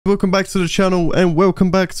Welcome back to the channel and welcome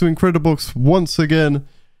back to Incredibox once again.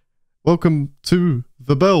 Welcome to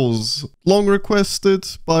The Bells. Long requested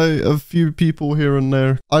by a few people here and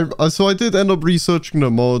there. So I did end up researching the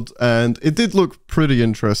mod and it did look pretty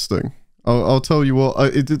interesting. I'll tell you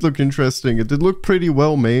what, it did look interesting. It did look pretty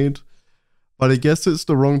well made, but I guess it's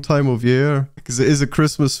the wrong time of year because it is a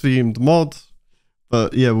Christmas themed mod.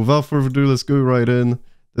 But yeah, without further ado, let's go right in.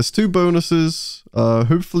 There's two bonuses.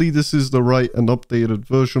 Hopefully this is the right and updated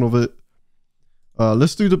version of it.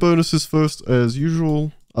 Let's do the bonuses first as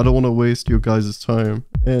usual. I don't want to waste your guys' time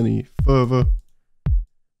any further.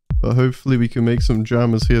 But hopefully we can make some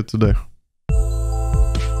jammers here today.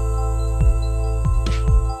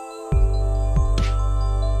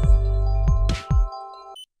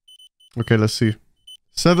 Okay, let's see.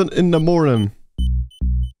 7 in the morning.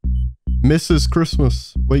 Mrs.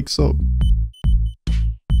 Christmas wakes up.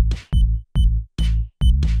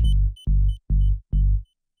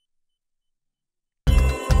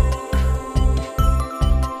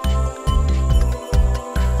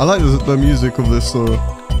 I like the music of this though.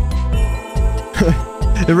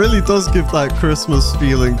 It really does give that Christmas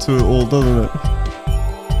feeling to it all, doesn't it?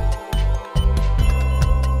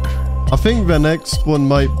 I think the next one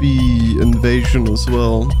might be Invasion as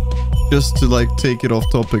well. Just to like take it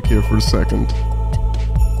off topic here for a second.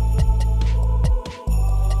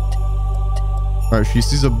 Alright, she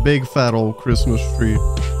sees a big fat old Christmas tree.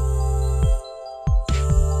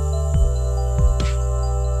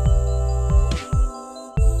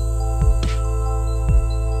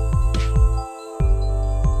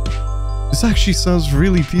 This actually sounds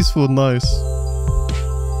really peaceful and nice.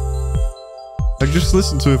 Like, just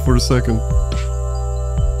listen to it for a second.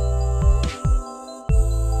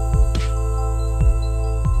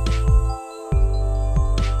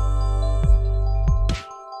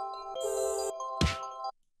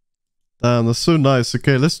 Damn, that's so nice.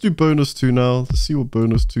 Okay, let's do bonus 2 now. Let's see what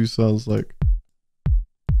bonus 2 sounds like.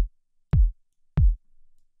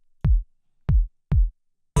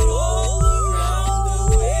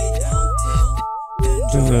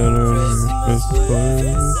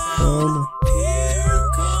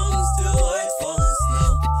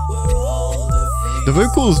 The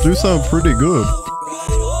vocals do sound pretty good.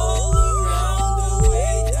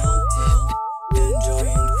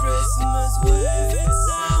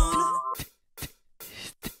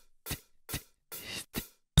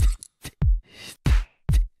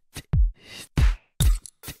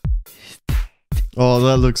 Oh,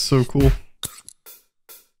 that looks so cool.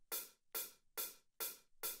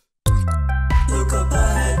 Look up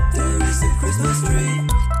ahead, there is a Christmas tree.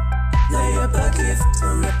 Lay up a gift to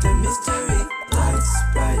wrap the mystery. Lights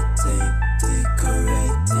brighting,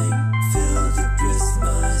 decorating, feel the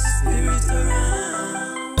Christmas spirit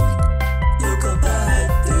around. Look up ahead,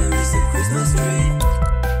 there is a Christmas tree.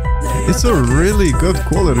 It's a really good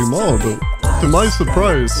quality mod, to my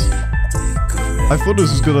surprise. I thought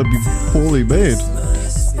this was gonna be poorly made.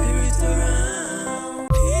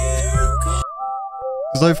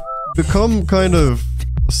 Because I've become kind of,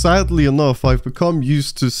 sadly enough, I've become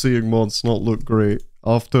used to seeing mods not look great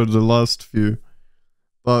after the last few.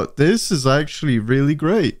 But this is actually really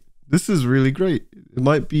great. This is really great. It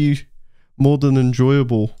might be more than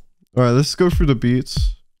enjoyable. Alright, let's go through the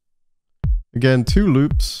beats. Again, 2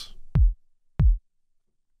 loops.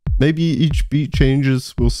 Maybe each beat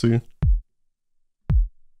changes, we'll see.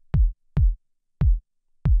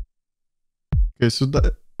 Okay, so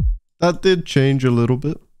that did change a little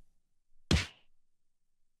bit.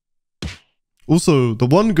 Also, the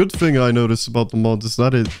one good thing I noticed about the mod is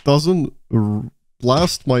that it doesn't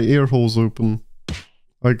blast my ear holes open.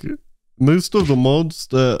 Like, most of the mods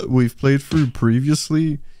that we've played through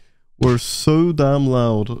previously were so damn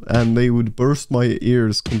loud and they would burst my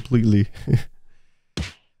ears completely.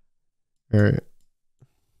 Alright.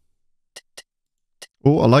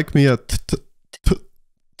 Oh, I like me a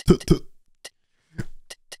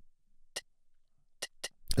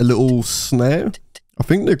little snare. I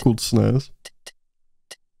think they're called snares.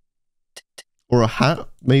 Or a hat,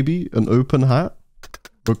 maybe? An open hat?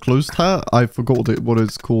 Or a closed hat? I forgot what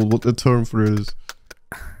it's called, what the term for it is.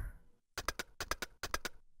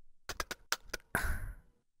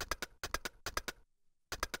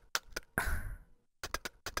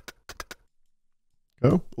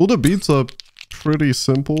 Oh, all the beats are pretty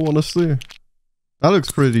simple, honestly. That looks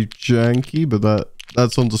pretty janky, but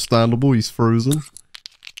that's understandable. He's frozen.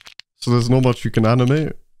 So there's not much you can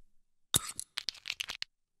animate.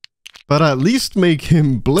 But at least make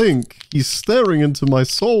him blink. He's staring into my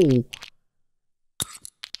soul.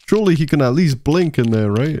 Surely he can at least blink in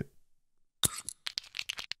there, right?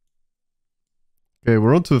 Okay,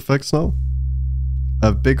 we're on to effects now.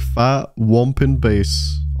 A big fat whomping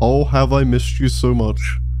bass. Oh, have I missed you so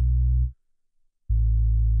much.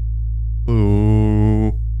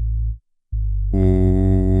 Ooh.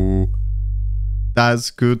 Ooh. That's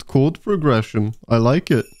good chord progression. I like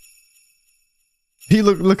it.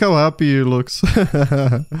 Look how happy he looks.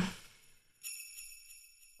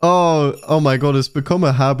 Oh my god, it's become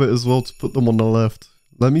a habit as well to put them on the left.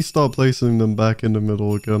 Let me start placing them back in the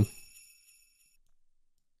middle again.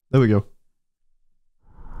 There we go.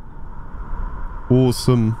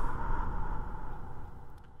 Awesome.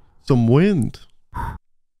 Some wind.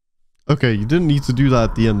 Okay, you didn't need to do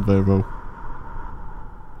that at the end, Vero.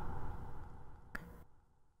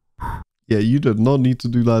 Yeah, you did not need to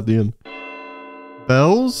do that at the end.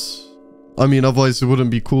 Bells? I mean, otherwise it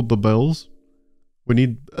wouldn't be called the bells. We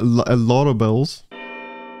need a lot of bells.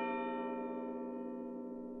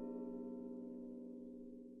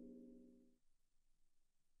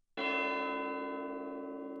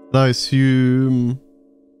 I assume...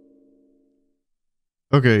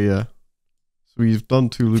 Okay, yeah. So we've done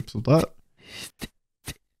 2 loops of that.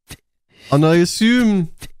 And I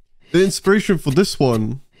assume the inspiration for this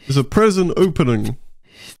one is a present opening.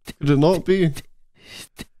 Could it not be?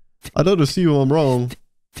 I don't see if I'm wrong.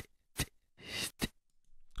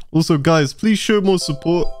 Also, guys, please show more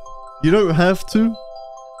support. You don't have to,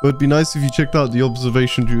 but it'd be nice if you checked out the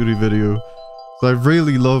observation duty video. So I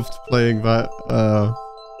really loved playing that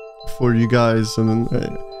for you guys, and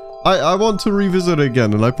I want to revisit it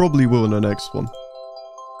again, and I probably will in the next one.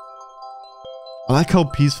 I like how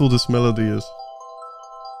peaceful this melody is.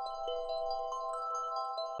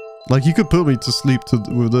 Like, you could put me to sleep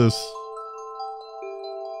with this.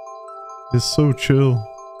 It's so chill.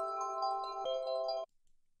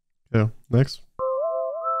 Yeah, next.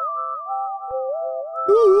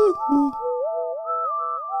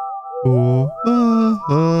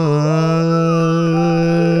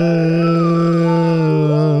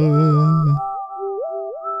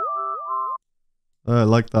 I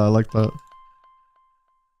like that, I like that.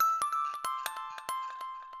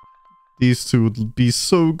 These two would be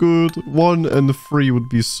so good. 1 and 3 would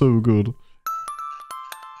be so good.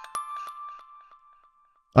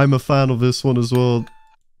 I'm a fan of this one as well.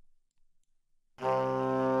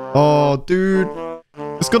 Oh, dude.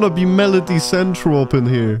 It's gonna be Melody Central up in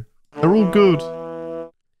here. They're all good.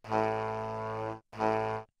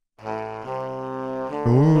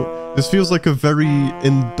 Oh, this feels like a very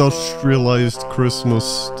industrialized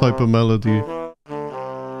Christmas type of melody.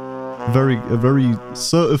 A very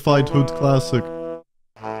certified hood classic.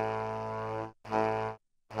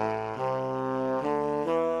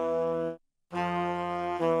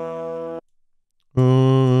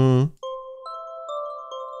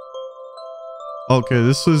 Okay,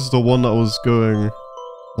 this is the one that was going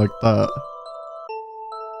like that.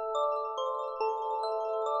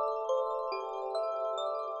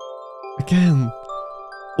 Again,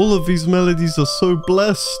 all of these melodies are so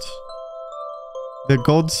blessed. They're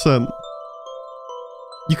godsent.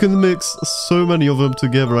 You can mix so many of them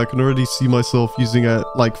together. I can already see myself using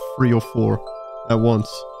like 3 or 4 at once.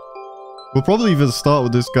 We'll probably even start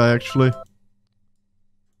with this guy, actually.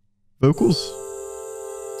 Vocals?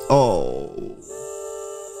 Oh.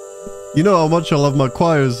 You know how much I love my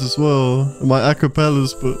choirs as well, and my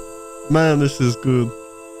acapellas, but man, this is good.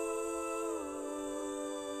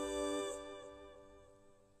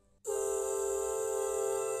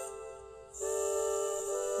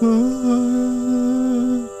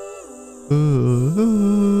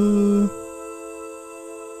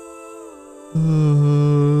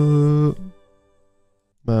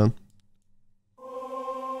 Man.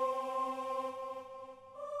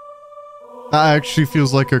 That actually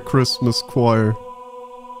feels like a Christmas choir.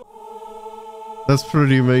 That's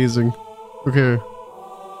pretty amazing. Okay.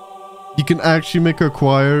 You can actually make a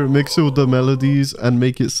choir, mix it with the melodies, and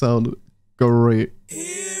make it sound great.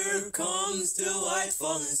 Here comes the white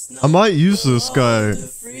falling snow. I might use this guy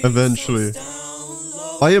eventually.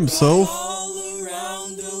 By himself. All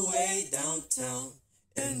around the way downtown,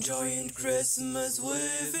 enjoying Christmas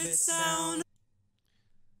with its sound.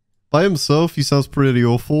 By himself, he sounds pretty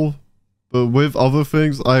awful. But with other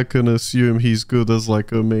things, I can assume he's good as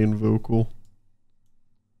like a main vocal.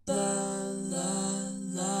 La la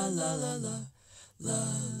la la la la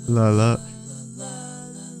La la.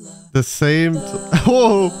 The same.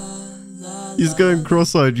 Whoa! He's going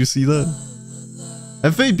cross-eyed, you see that?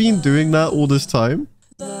 Have they been doing that all this time?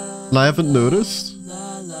 And I haven't noticed?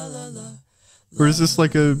 Or is this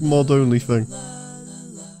like a mod-only thing?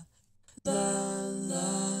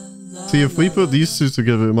 See, if we put these two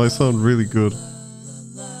together, it might sound really good.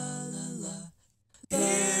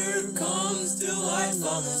 Here comes the white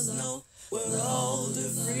falling snow, where all the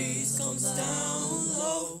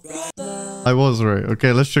I was right.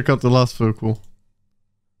 Okay, let's check out the last vocal.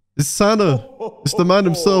 It's Santa. It's the man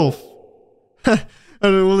himself. And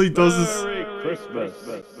all he does is... Merry Christmas.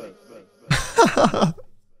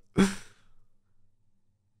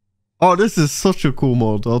 Oh, this is such a cool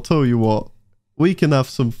mod. I'll tell you what. We can have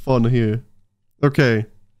some fun here. Okay.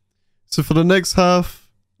 So for the next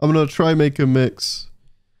half, I'm going to try make a mix.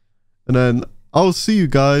 And then I'll see you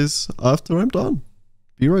guys after I'm done.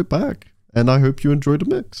 Be right back. And I hope you enjoy the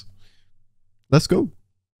mix. Let's go.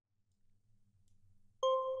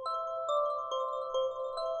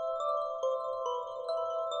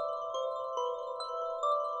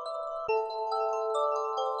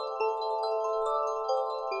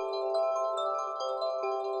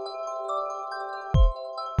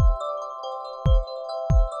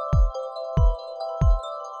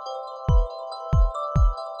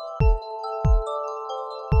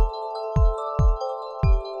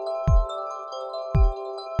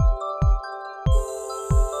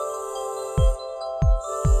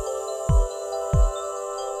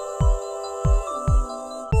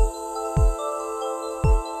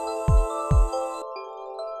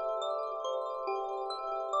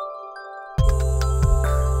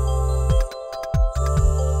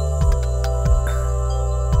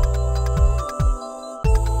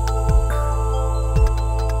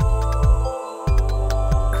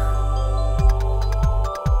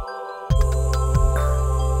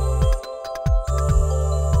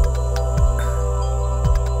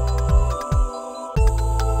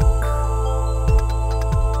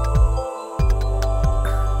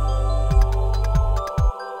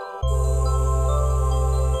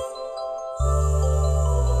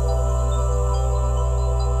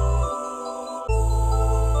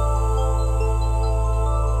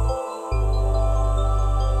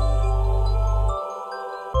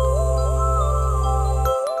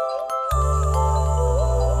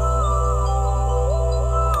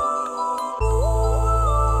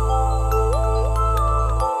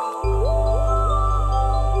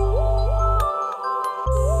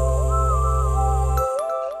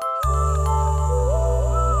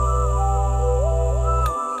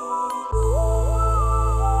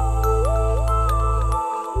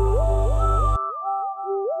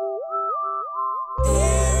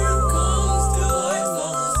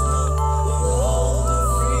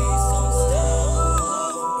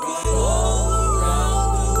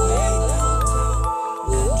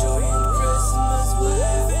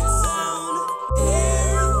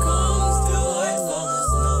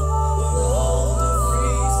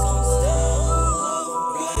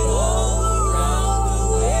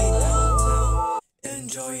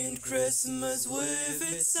 Christmas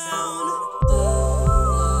with its sound.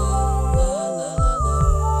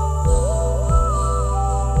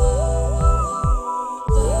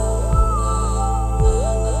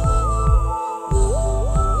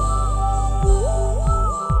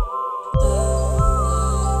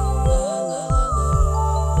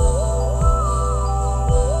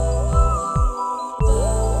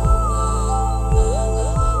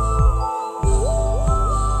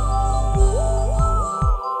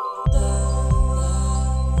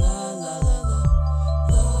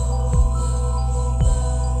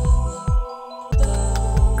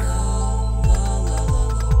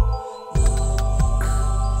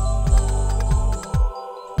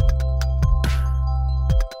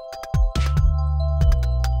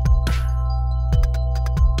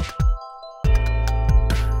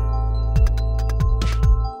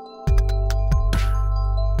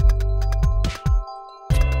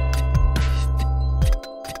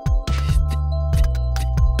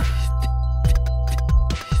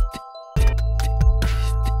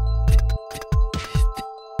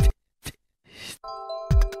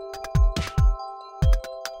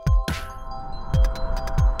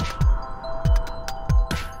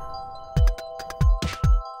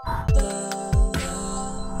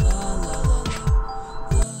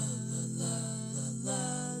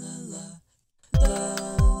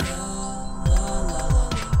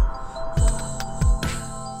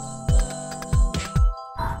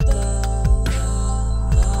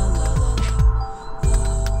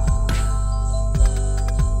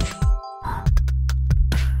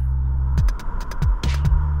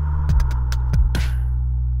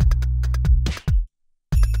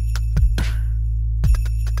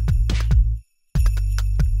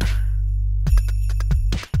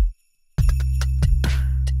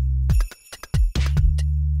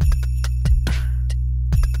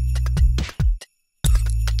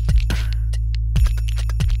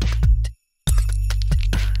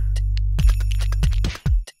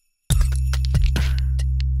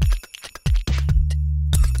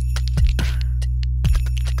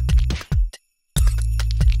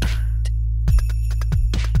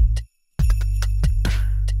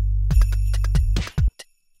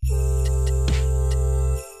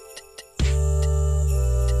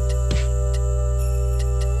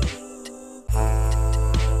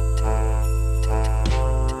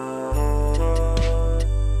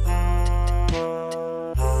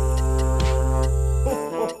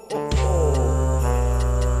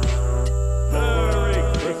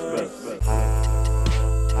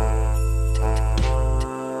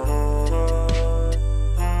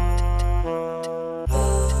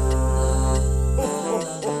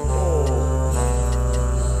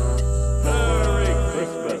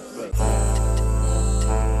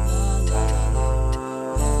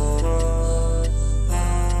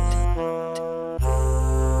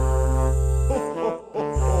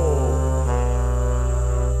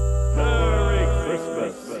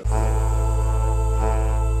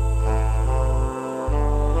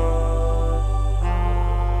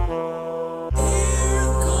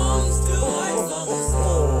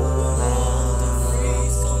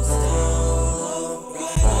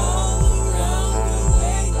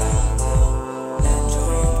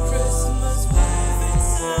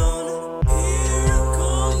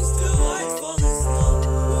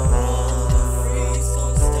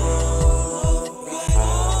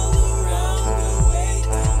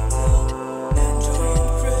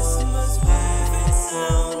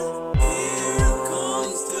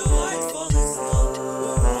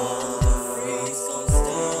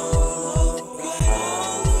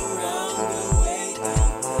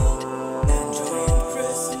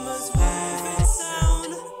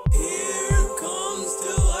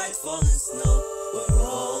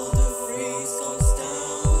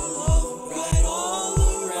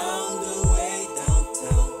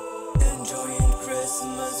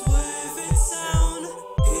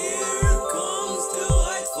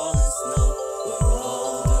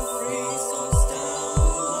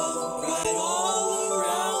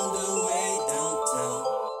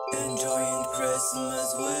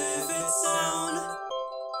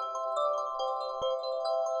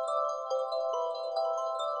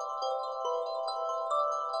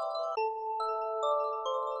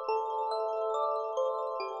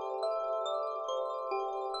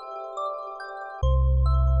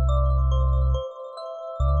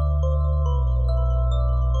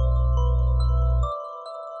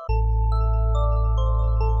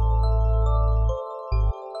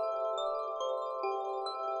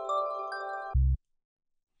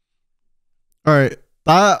 Alright,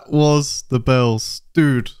 that was the bells.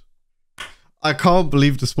 Dude, I can't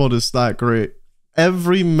believe this mod is that great.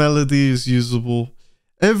 Every melody is usable.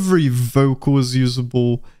 Every vocal is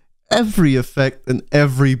usable. Every effect and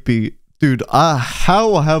every beat. Dude,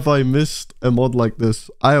 how have I missed a mod like this?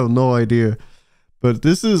 I have no idea. But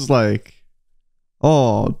this is like...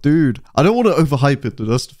 Oh, dude. I don't want to overhype it, though.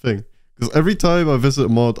 That's the thing. Because every time I visit a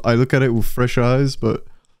mod, I look at it with fresh eyes. But,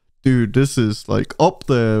 dude, this is like up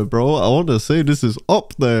there, bro. I want to say this is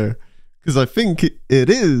up there. Because I think it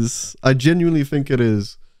is. I genuinely think it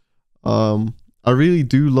is. I really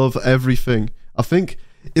do love everything. I think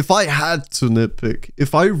if I had to nitpick,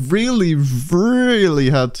 if I really,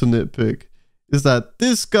 really had to nitpick, is that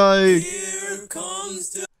this guy...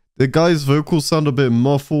 The guy's vocals sound a bit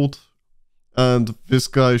muffled. And this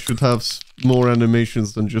guy should have more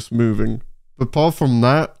animations than just moving. But apart from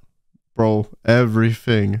that, bro,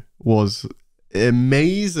 everything was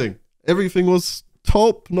amazing. Everything was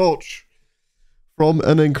top notch from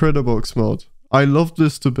an Incredibox mod. I love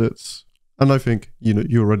this to bits. And I think, you know,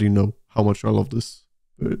 you already know how much I love this.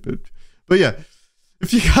 But yeah,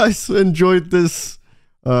 if you guys enjoyed this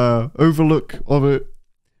overlook of it,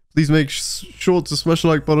 please make sure to smash the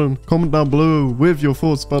like button, comment down below with your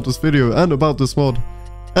thoughts about this video and about this mod,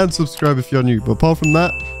 and subscribe if you're new. But apart from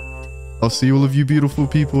that, I'll see all of you beautiful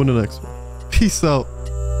people in the next one. Peace out.